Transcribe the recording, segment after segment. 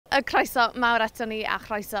croeso mawr eto ni a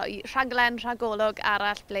chroeso I rhaglen rhagolwg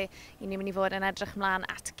arall ble I ni'n mynd I fod yn edrych ymlaen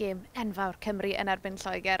at gêm enfawr Cymru yn erbyn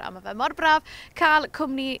Lloegr a mae fe mor braf cael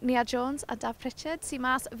cwmni Nia Jones a Dafydd Pritchard sy'n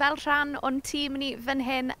mas fel rhan o'n tîm ni fan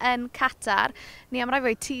hyn yn Qatar. Ni am rai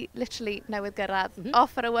fwy ti literally newydd gyrraedd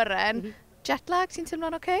off ar y wyren. Jet lag, ti'n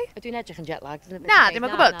teimlo'n oce? Dwi'n edrych yn jet lag. Na, ddim yn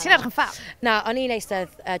gwybod, ti'n edrych yn ffab. Na, o'n i'n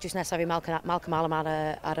eistedd jyst nesaf I Malcolm Allen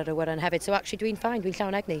ar yr awyren hefyd, so actually dwi'n fine, dwi'n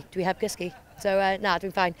llawn egni, dwi heb gysgu. So na,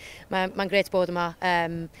 dwi'n fine. Mae'n gret bod yma,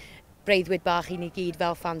 breuddwyd bach I ni gyd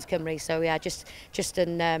fel fans Cymru, so yeah, just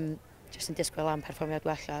yn disgwyl am perfformiad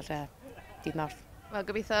well ar dydd Mawrth. Wel,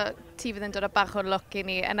 gobeithio ti fydd yn dod o bach o'r look I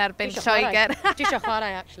ni yn erbyn Lloegr. Dwi eisiau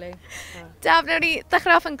chwarae, actually. Daf, newn ni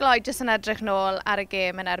ddechrau off yn gloi jyst yn edrych nôl ar y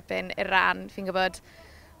gêm yn erbyn Iran. Fi'n gwybod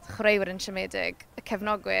chwaraewyr yn siomedig, y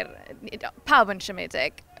cefnogwyr, pawb yn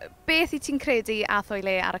siomedig. Beth I ti'n credu ath o'i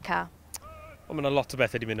le ar y ca? Mae yna lot o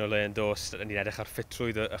bethau wedi mynd o le yn dos. Ni'n edrych ar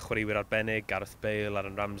ffitrwydd y chwaraewyr arbennig, Gareth Bale,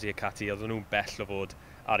 Aaron Ramsey ac ati. Oedden nhw'n bell o fod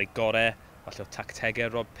ar ei gorau. Falle o tactegau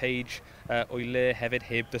Rob Page o'i le hefyd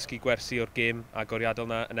heb ddysgu gwersi o'r gêm agoriadol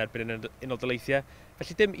na yn erbyn Unol Daleithiau.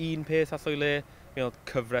 Felly dim un peth ath o'i le, mi oedd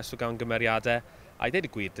cyfres o gawn gymeriadau. A I ddeud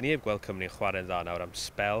y gwir, dyn ni heb gweld Cymru'n chwarae'n dda nawr am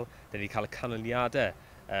spel. Dyn ni wedi cael y canlyniadau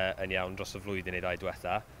yn iawn dros y flwyddyn neu ddau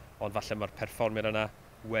diwetha. Ond falle mae'r perfformiad yna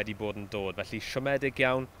wedi bod yn dod. Felly siomedig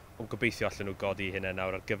iawn, ond gobeithio allan nhw godi hynny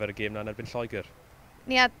nawr ar gyfer y gêm na yn erbyn Lloegr.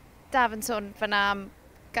 Nia Daf yn sôn fyna am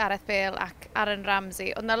Gareth Bale ac Aaron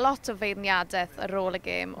Ramsey. Oedd yna lot o feirniadaeth ar ôl y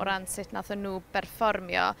gêm o ran sut nath nhw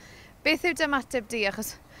berfformio. Beth yw dymateb di?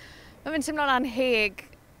 Achos mae fi'n teimlo'n anheg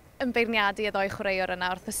yn beirniadu y ddoi chwaraewr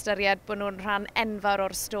yna wrth ystyried bod nhw'n rhan enfawr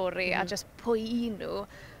o'r stori a jyst pwy I nhw,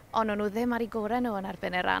 ond nhw ddim ar ei gorau nhw yn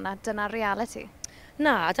erbyn Iran a dyna'r reality.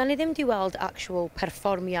 Na, da ni ddim wedi weld actual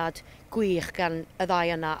perfformiad gwych gan y ddau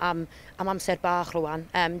yna am amser bach rwan.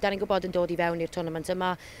 Da ni'n gwybod yn dod I fewn i'r tournament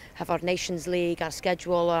yma, hefo'r Nations League a'r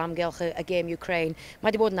schedule o amgylch y gêm Ukraine. Mae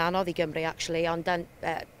wedi bod yn anodd I Gymru, actually, ond da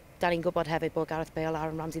ni'n gwybod hefyd bod Gareth Bale a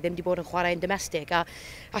Aaron Ramsey ddim wedi bod yn chwarae yn domestig. A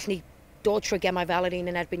allan ni dod trwy gemau fel yr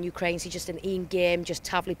un yn erbyn Ukraine sy'n just yn un gêm, just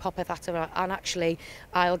taflu popeth at yma. And actually,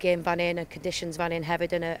 ail gêm fan hyn, y conditions fan hyn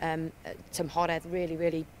hefyd yn y tymhoredd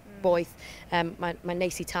really boeth. Mae'n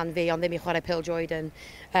neis I tan fi, ond ddim I chwarae pêl-droed.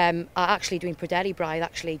 A actually, dwi'n pryderu braidd,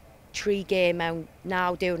 actually, 3 gêm mewn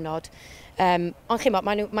 9 diwrnod. Ond chi'n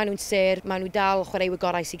maen nhw'n ser, maen nhw dal chwaraewyr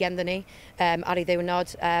gorau sydd genddo ni ar ei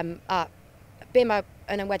ddiwrnod. A be mae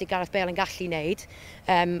yn ymwedig Gareth Bale yn gallu wneud,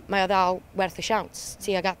 mae o ddal werth y siawns.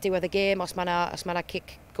 Ti ag at diwedd y gêm, os mae yna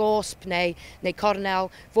cic gosb neu cornel,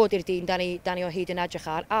 fod i'r dyn da ni o hyd yn edrych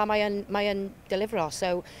ar, a mae yn delifro.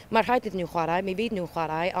 So mae'r rhaid iddyn nhw chwarae, mi fydd nhw'n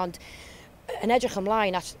chwarae, ond yn edrych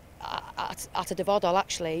ymlaen at y dyfodol,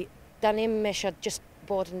 actually, da ni'n eisiau just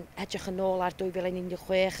bod yn edrych yn ôl ar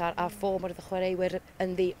 2016 a'r ffom o'r chwaraewyr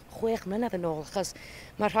yn 6 mlynedd yn ôl, achos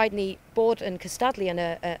mae'r rhaid ni bod yn cystadlu yn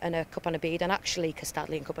y cwpan y byd, and actually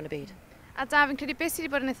cystadlu yn cwpan y byd. A da, fi'n credu beth sydd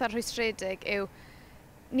wedi bod yn eitha rhwystredig yw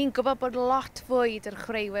ni'n gwybod bod lot fwy dy'r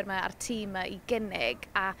chwaraewyr yma a'r tîm yma I gynnig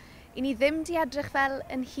a I ni ddim di edrych fel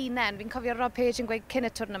yn hunain. Fi'n cofio Rob Page yn gweud cyn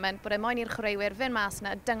y tournament bod moyn i'r chwaraewyr fynd mas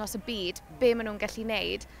yna dangos y byd be maen nhw'n gallu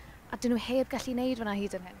wneud a dyn nhw heb gallu wneud fyna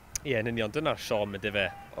hyd yn hyn. Ie, yn union, dyna'r siom ydy fe,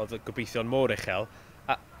 oedd gobeithio'n mor uchel.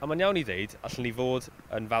 A mae'n iawn I ddeud, allan ni fod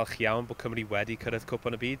yn falch iawn bod Cymru wedi cyrraedd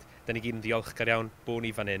cwpan y byd. Da ni gyd yn ddiolchgar iawn bod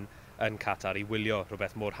ni fan hyn yn Qatar I wylio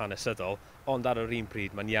rhywbeth mor hanesyddol, ond ar yr un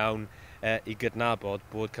pryd mae'n iawn I gydnabod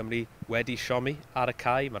bod Cymru wedi siomi ar y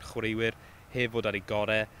cae. Mae'r chwaraewyr heb fod ar ei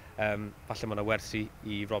gorau. Falle mae yna wersi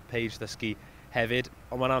I Rob Page ddysgu hefyd,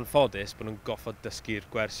 ond mae'n anffodus bod nhw'n goffod dysgu'r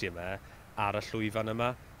gwersi yma ar y llwyfan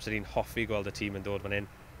yma. So ni'n hoffi gweld y tîm yn dod fan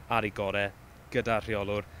hyn ar ei gorau, gyda'r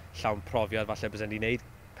rheolwr, llawn profiad falle byddwn ni'n gwneud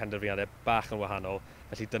penderfyniadau bach yn wahanol,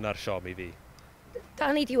 felly dyna'r siom I fi. Da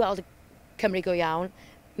ni wedi weld Cymru go iawn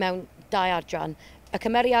mewn 2 adran. Y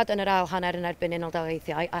cymeriad yn yr ail hanner yn erbyn Unol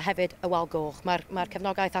Daleithiau a hefyd y wal goch. Mae'r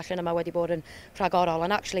cefnogaeth allan yma wedi bod yn rhagorol,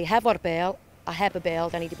 ond actually hefo'r Bale a heb y Bale,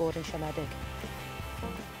 da ni wedi bod yn siomedig.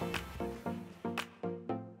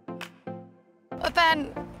 O Ben,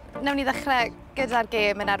 newn ni ddechrau gyda'r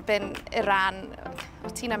gêm yn erbyn Iran.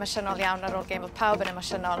 Oedd ti'n emosiynol iawn ar ôl gêm, oedd pawb yn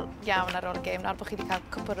emosiynol iawn ar ôl gêm, nawr bod chi wedi cael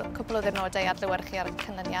cwpl o ddiwrnodau adlewyrchu ar y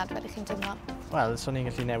canlyniad, fel ych chi'n teimlo? Wel, so ni'n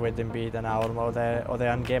gallu newid dim byd yn awr, oedd e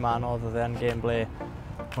yn gêm anodd, oedd e yn gêm ble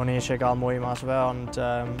o'n i eisiau gael mwy mas o fe, ond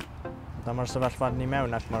dyma'r sefyllfa ni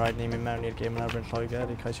mewn, ac mae rhaid ni mynd mewn i'r gêm yn erbyn Lloegr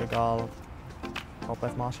I ceisio gael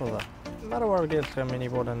popeth mas o fe. Mae'r awyrgylch yn mynd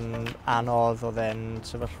I fod yn anodd, oedd e'n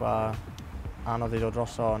sefyllfa anodd I ddod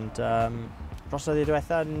droso, ond dros y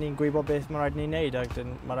diwetha, ni'n gwybod beth mae rhaid ni'n neud, ac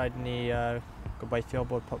mae rhaid ni gobeithio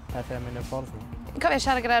bod pethau'n mynd yn ffordd nhw. Cofio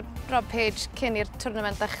siarad gyda Rob Page cyn i'r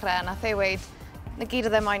twrnament ddechrau, nath ei weid, na gyd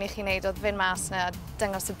oedd e moyn i chi wneud oedd fynd mas na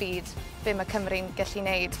dangos y byd be mae Cymru'n gallu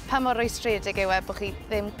wneud. Pa mor rwystredig yw bod chi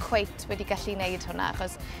ddim cweit wedi gallu wneud hwnna,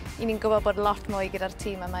 achos i ni'n gwybod bod lot mwy gyda'r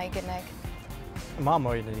tîm yma i gynnig. Mae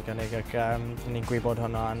mwy yn ei gynnig ac ni'n gwybod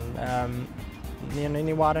hwnna.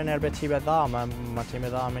 Ni'n warin erbyn tîmau dda, mae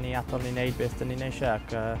tîmau dda mynd i atol ni wneud beth dyn ni'n eisiau ac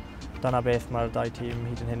dyna beth mae'r dau tîm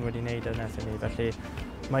hyd yn hyn wedi wneud yn eithaf ni. Felly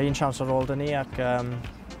mae un siawns ar ôl dyn ni ac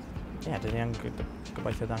dyn ni'n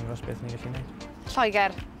gobeithio dangos beth ni'n gallu wneud.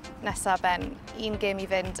 Lloegr nesaf ben, un gêm i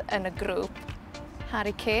fynd yn y grŵp.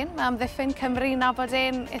 Harry Kane, mae amddiffyn Cymru nabod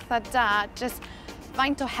e'n eitha da, jyst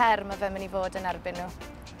faint o her mae fe mynd i fod yn erbyn nhw?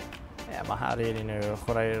 Mae Harry yn un o'r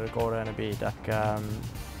chwaraewyr gorau yn y byd ac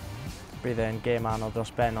bydd e'n gêm anodd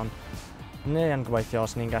dros ben, ond ni'n gobeithio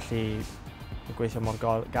os ni'n gallu gweithio mor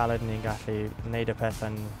galed, ni'n gallu wneud y peth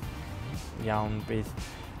yn iawn,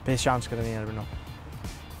 bydd siawns gyda ni erbyn nhw.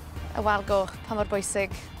 Y wal goch, pa mor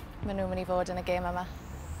bwysig maen nhw'n mynd i fod yn y gêm yma?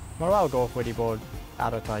 Mae'r wal goch wedi bod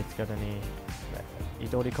ar y taith gyda ni i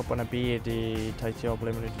dod i cwpan y byd, i teithio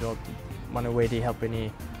ble maen nhw wedi dod. Maen nhw wedi helpu ni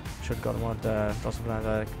siwr gormod dros y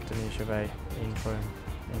blynyddoedd, dyn ni eisiau fe un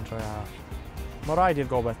trwy arall. Mae rhaid i'r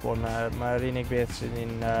gobeith bod mae'r unig beth sydd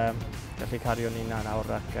ni'n gallu cario ni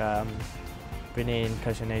nawr ac bydd ni'n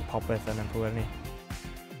ceisio gwneud popeth yn pŵer ni.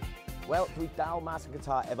 Wel, dwi dal mas yn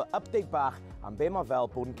Qatar efo update bach am be mae fel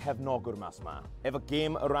bod yn cefnogwr mas yma. Efo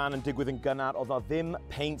gêm y ran yn digwydd yn gynnar, oedd o ddim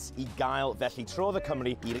peints i gael, felly trodd y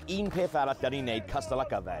Cymru i'r un peth arall da ni'n neud cystal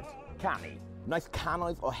ac yfed, canu. Wnaeth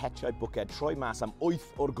cannoedd o hetiau bwced troi mas am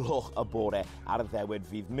 8 o'r gloch y bore ar y ddewyd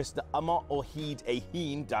fydd Mr Yma o hyd ei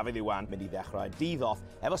hun, Dafydd Iwan, mynd i ddechrau dydd off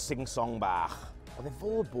efo sing-song bach. Oedd e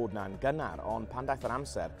fod bod na'n gynnar, ond pan daeth yr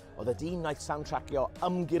amser, oedd y dyn wnaeth soundtrackio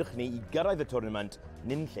ymgyrch ni i gyrraedd y tournament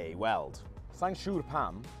nyn lle i weld. Sa'n siŵr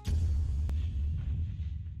pam.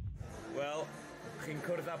 Wel, chi'n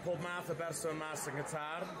cwrdd â pob math o berson mas yn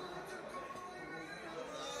Qatar.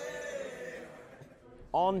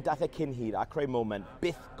 Ond daeth e cyn hir a creu moment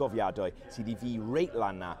byth gofiadwy sydd i fi reit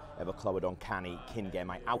lan na efo clywed o'n canu cyn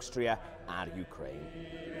gemau Awstria a'r Ukraine.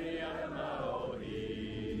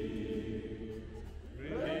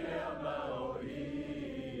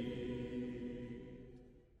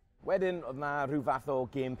 Wedyn, oedd na rhyw fath o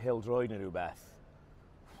gêm pêl-droed neu rhywbeth.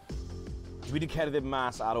 Dwi wedi cerdded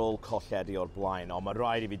mas ar ôl colledi o'r blaen, ond mae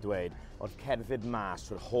rhaid i fi dweud, oedd cerdded mas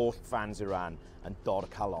trwy'r holl fans Iran yn dor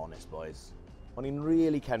calonus, boys. O'n i'n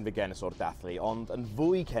really cenfigenus o'r dathlu, ond yn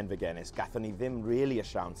fwy cenfigenus gathon ni ddim really y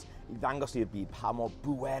siawns i ddangos i'r byd pa mor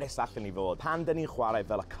bwerus allan ni fod. Pan dyn ni'n chwarae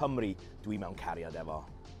fel y Cymru, dwi mewn cariad efo.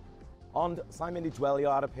 Ond sa'n mynd i dwelio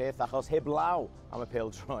ar y peth achos heb law am y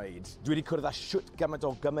pêl-droed. Dwi wedi cwrdd â siwt gymaint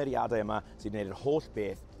o gymeriadau yma sydd wneud yr holl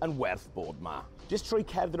beth yn werth bod yma. Jyst trwy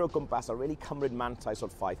cerdded o gwmpas a really cymryd mantais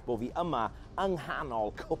o'r ffaith bod fi yma yng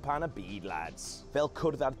nghanol cwpan y byd, lads. Fel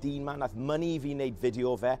cwrdd ar dyn ma, nath mynnu i fi wneud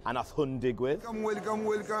fideo fe a nath hwn digwydd.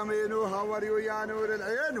 Welcome, Enu, how are you, Yanur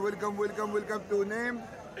and welcome to name.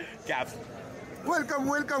 Gav. Welcome,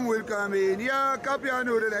 Nia,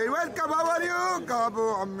 Yanur and welcome, how are you, Kabu,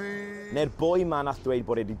 Ammi. Neu'r boi ma nath dweud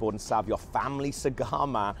bod wedi bod yn safio family cigar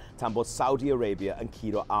ma tan bod Saudi Arabia yn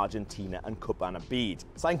curo Argentina yn cwpan y byd.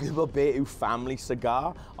 Sa'n gwybod be yw family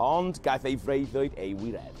cigar, ond gaeth ei freuddwyd ei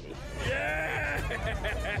wireddu.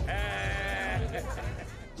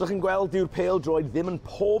 So chi'n gweld dyw'r pêl-droed ddim yn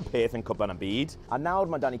pob peth yn cwpan y byd, a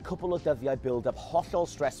nawr mae dan ni cwpl o dyddiau build-up hollol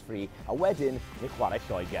stress-free, a wedyn ni chwarae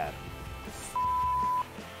Lloegr.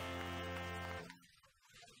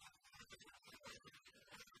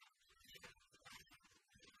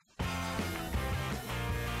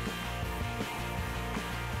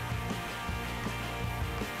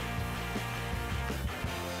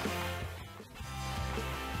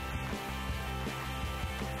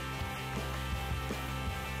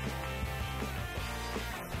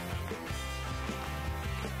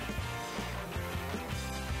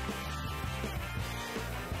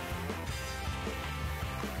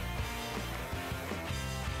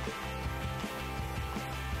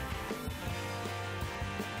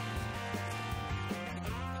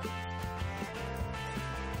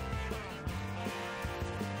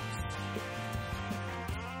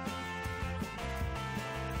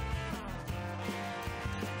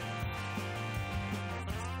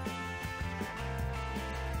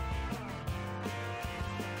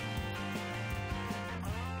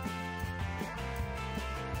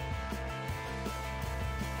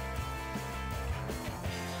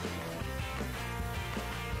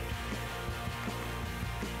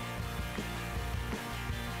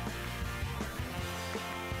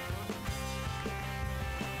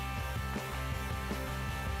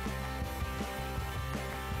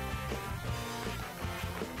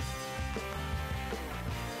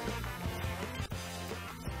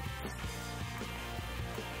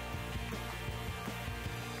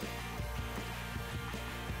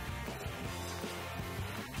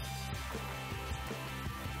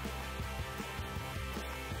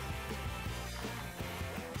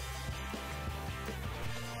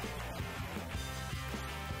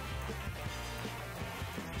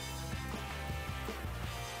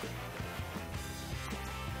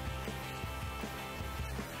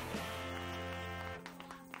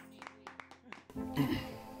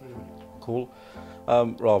 cool.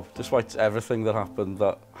 Rob, despite everything that happened,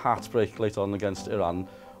 that heartbreak late on against Iran,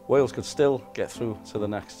 Wales could still get through to the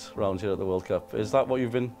next round here at the World Cup. Is that what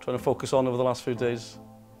you've been trying to focus on over the last few days?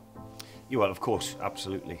 Yeah, well, of course,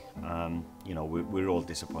 absolutely. You know, we're all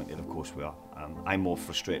disappointed, of course we are. I'm more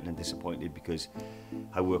frustrated and disappointed because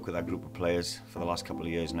I work with that group of players for the last couple of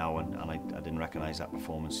years now, and I didn't recognise that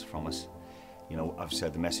performance from us. You know, I've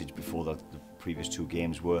said the message before that the previous 2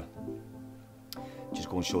 games were just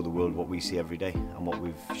go and show the world what we see every day and what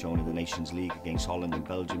we've shown in the Nations League against Holland and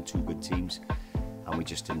Belgium, 2 good teams, and we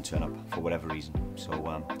just didn't turn up for whatever reason. So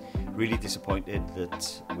really disappointed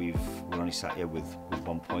that we're only sat here with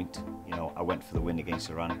 1 point. You know, I went for the win against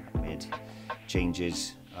Iran, made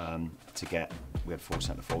changes we had 4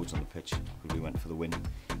 centre forwards on the pitch because we went for the win.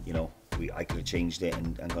 You know, I could have changed it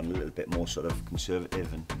and gone a little bit more sort of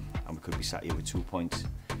conservative, and we could be sat here with 2 points.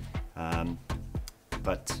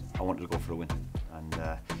 But I wanted to go for a win.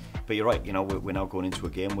 But you're right, you know, we're now going into a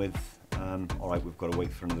game with, all right, we've got to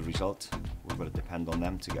wait for another result. We've got to depend on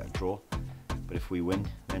them to get a draw. But if we win,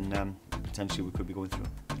 then potentially we could be going through.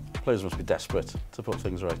 Players must be desperate to put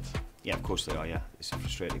things right. Yeah, of course they are, yeah. It's a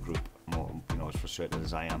frustrated group, more, you know, as frustrated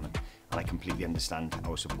as I am. And I completely understand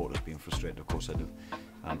our supporters being frustrated, of course I do.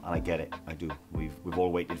 And I get it, I do. We've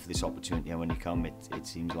all waited for this opportunity, and when you come, it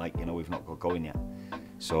seems like, you know, we've not got going yet.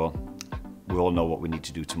 So we all know what we need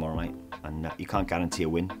to do tomorrow night. And you can't guarantee a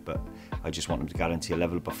win, but I just want them to guarantee a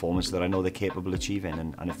level of performance that I know they're capable of achieving.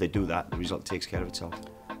 And if they do that, the result takes care of itself.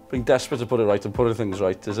 Being desperate to put it right and putting things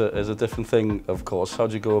right is a different thing, of course. How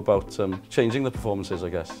do you go about changing the performances, I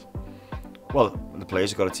guess? Well, the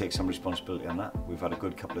players have got to take some responsibility on that. We've had a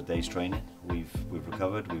good couple of days training. We've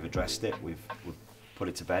recovered, we've addressed it, we've put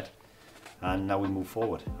it to bed, and now we move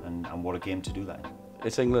forward. And what a game to do that in.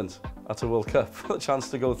 It's England at a World Cup, a chance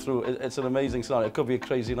to go through. It's an amazing scenario. It could be a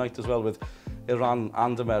crazy night as well with Iran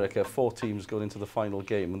and America, 4 teams going into the final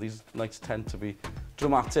game, and these nights tend to be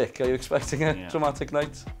dramatic. Are you expecting a dramatic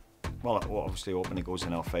night? Well, obviously hoping it goes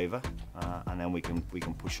in our favour, and then we can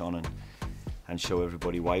push on and show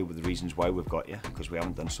everybody why, with the reasons why we've got you, because we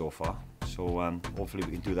haven't done so far. So hopefully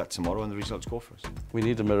we can do that tomorrow and the results go for us. We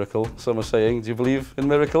need a miracle, some are saying. Do you believe in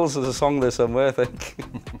miracles? There's a song there somewhere, I think.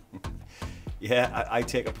 Yeah, I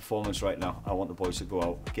take a performance right now. I want the boys to go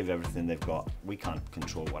out, give everything they've got. We can't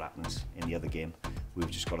control what happens in the other game.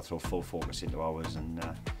 We've just got to throw full focus into ours, and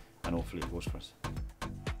hopefully it goes for us.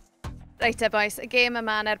 Reit boys, y gêm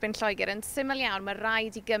yma yn erbyn Lloegr yn syml iawn, mae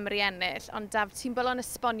rhaid I Gymru ennill, ond Daf, ti'n bolo yn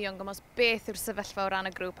esbonio yn gymos beth yw'r sefyllfa o ran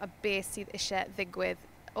y grŵp a beth sydd eisiau ddigwydd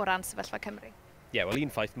o ran sefyllfa Cymru? Ie, wel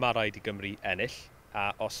un ffaith, mae rhaid I Gymru ennill,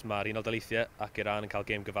 a os mae'r Unol Daleithiau ac Iran yn cael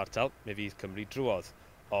gêm gyfartal, mi fydd Cymru drwodd.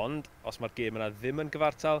 Ond, os mae'r gêm yna ddim yn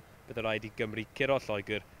gyfartal, bydd rhaid I Gymru curo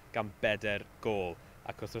Lloegr gan 4 gôl.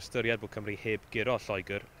 Ac wrth ystyried bod Cymru heb guro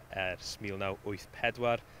Lloegr ers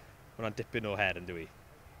 1984, hwnna'n dipyn o her yn dwi.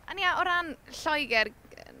 Ania, o ran Lloegr,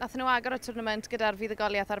 nath nhw agor y twrnament gyda'r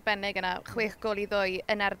fuddugoliaeth arbennig yna, 6 gôl I 2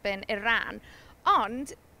 yn erbyn Iran.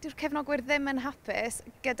 Ond, dyw'r cefnogwyr ddim yn hapus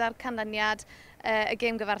gyda'r canlyniad y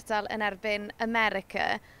gêm gyfartal yn erbyn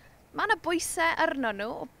America. Mae yna bwysau arno nhw,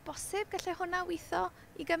 o bosib gallai hwnna weithio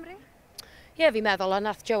I Gymru? Ie, fi'n meddwl, a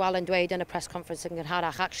nath Joe Allen dweud yn y press conference yn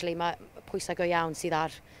gynharach, actually, mae pwysau go iawn sydd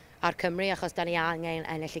ar Cymru, achos da ni angen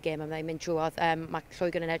ennill y gêm yma I mynd drwodd. Mae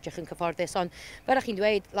Lloegr yn edrych yn cyfforddus, ond fel ych chi'n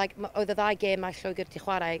dweud, oedd y 2 gêm mae Lloegr wedi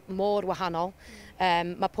chwarae mor wahanol.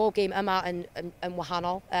 Mae pob gêm yma yn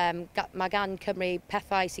wahanol. Mae gan Cymru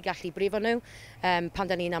pethau sy'n gallu brifo nhw.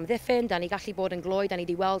 Pan da ni'n amddiffyn, da ni gallu bod yn gloi, da ni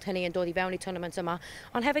wedi weld hynny yn dod I fewn I tournament yma.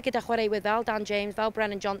 Ond hefyd gyda chwaraewyr fel Dan James, fel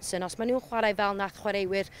Brennan Johnson, os maen nhw'n chwarae fel nath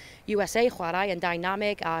chwaraewyr USA chwarae yn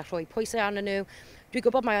dynamic a rhoi pwysau arnyn nhw, dwi'n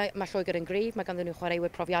gwybod mae Lloegr yn gryf, mae ganddyn nhw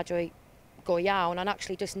chwaraewyr profiadwy go iawn, ond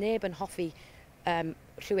actually does neb yn hoffi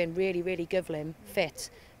rhywun really gyflym, fit,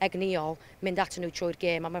 egniol, mynd at nhw trwy'r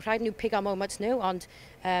gêm, a mae rhaid nhw pig our moments nhw, ond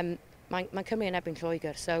mae Cymru yn erbyn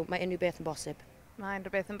Lloegr, so mae unrhyw beth yn bosib. Mae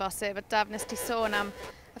unrhyw beth yn bosib, a Daf, nes ti sôn am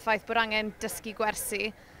y ffaith bod angen dysgu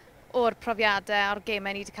gwersi o'r profiadau o'r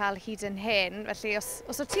gemau ni wedi cael hyd yn hyn, felly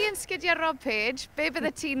os o ti yn sgidio Rob Page, be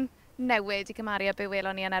bydde ti'n newid I gymaru a be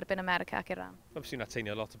welon ni yn erbyn America ac Iran? Mae sy'n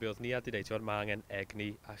ateinio lot o be oedd Nia wedi dweud, mae angen egni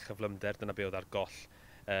a chyflymder, dyna be oedd ar goll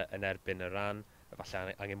yn erbyn Iran.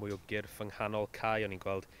 Falle angen mwy o gyrff yng nghanol cae, o'n i'n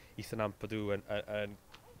gweld Ethan Ampadu yn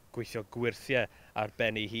gweithio gwirthiau ar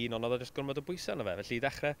ben ei hun, ond oedd o jyst gormod o bwysau yna fe. Felly I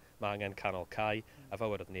ddechrau, mae angen canol cae, a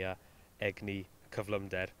fel wedodd Nia, egni,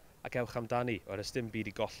 cyflymder, ac ewch amdani, o'r ystym byd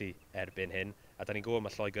I golli erbyn hyn, a da ni'n gwybod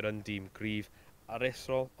mae Lloegr yn dîm gryf,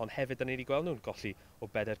 aruthrol, ond hefyd da ni wedi gweld nhw'n golli o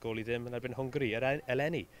 4 gôl I ddim yn erbyn Hwngari,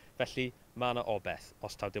 eleni. Felly mae yna obeth,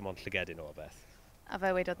 os taw dim ond llygedyn o obeth. A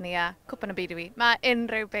fe wedodd Nia, cwpan y byd i fi. Mae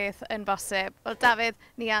unrhyw beth yn bosib. Wel, Dafydd,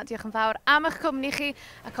 Nia, diolch yn fawr am eich cwmni chi.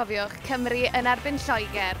 A cofiwch, Cymru yn erbyn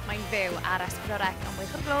Lloegr. Mae'n fyw ar S4C am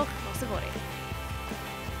 8 o'r gloch nos y fory.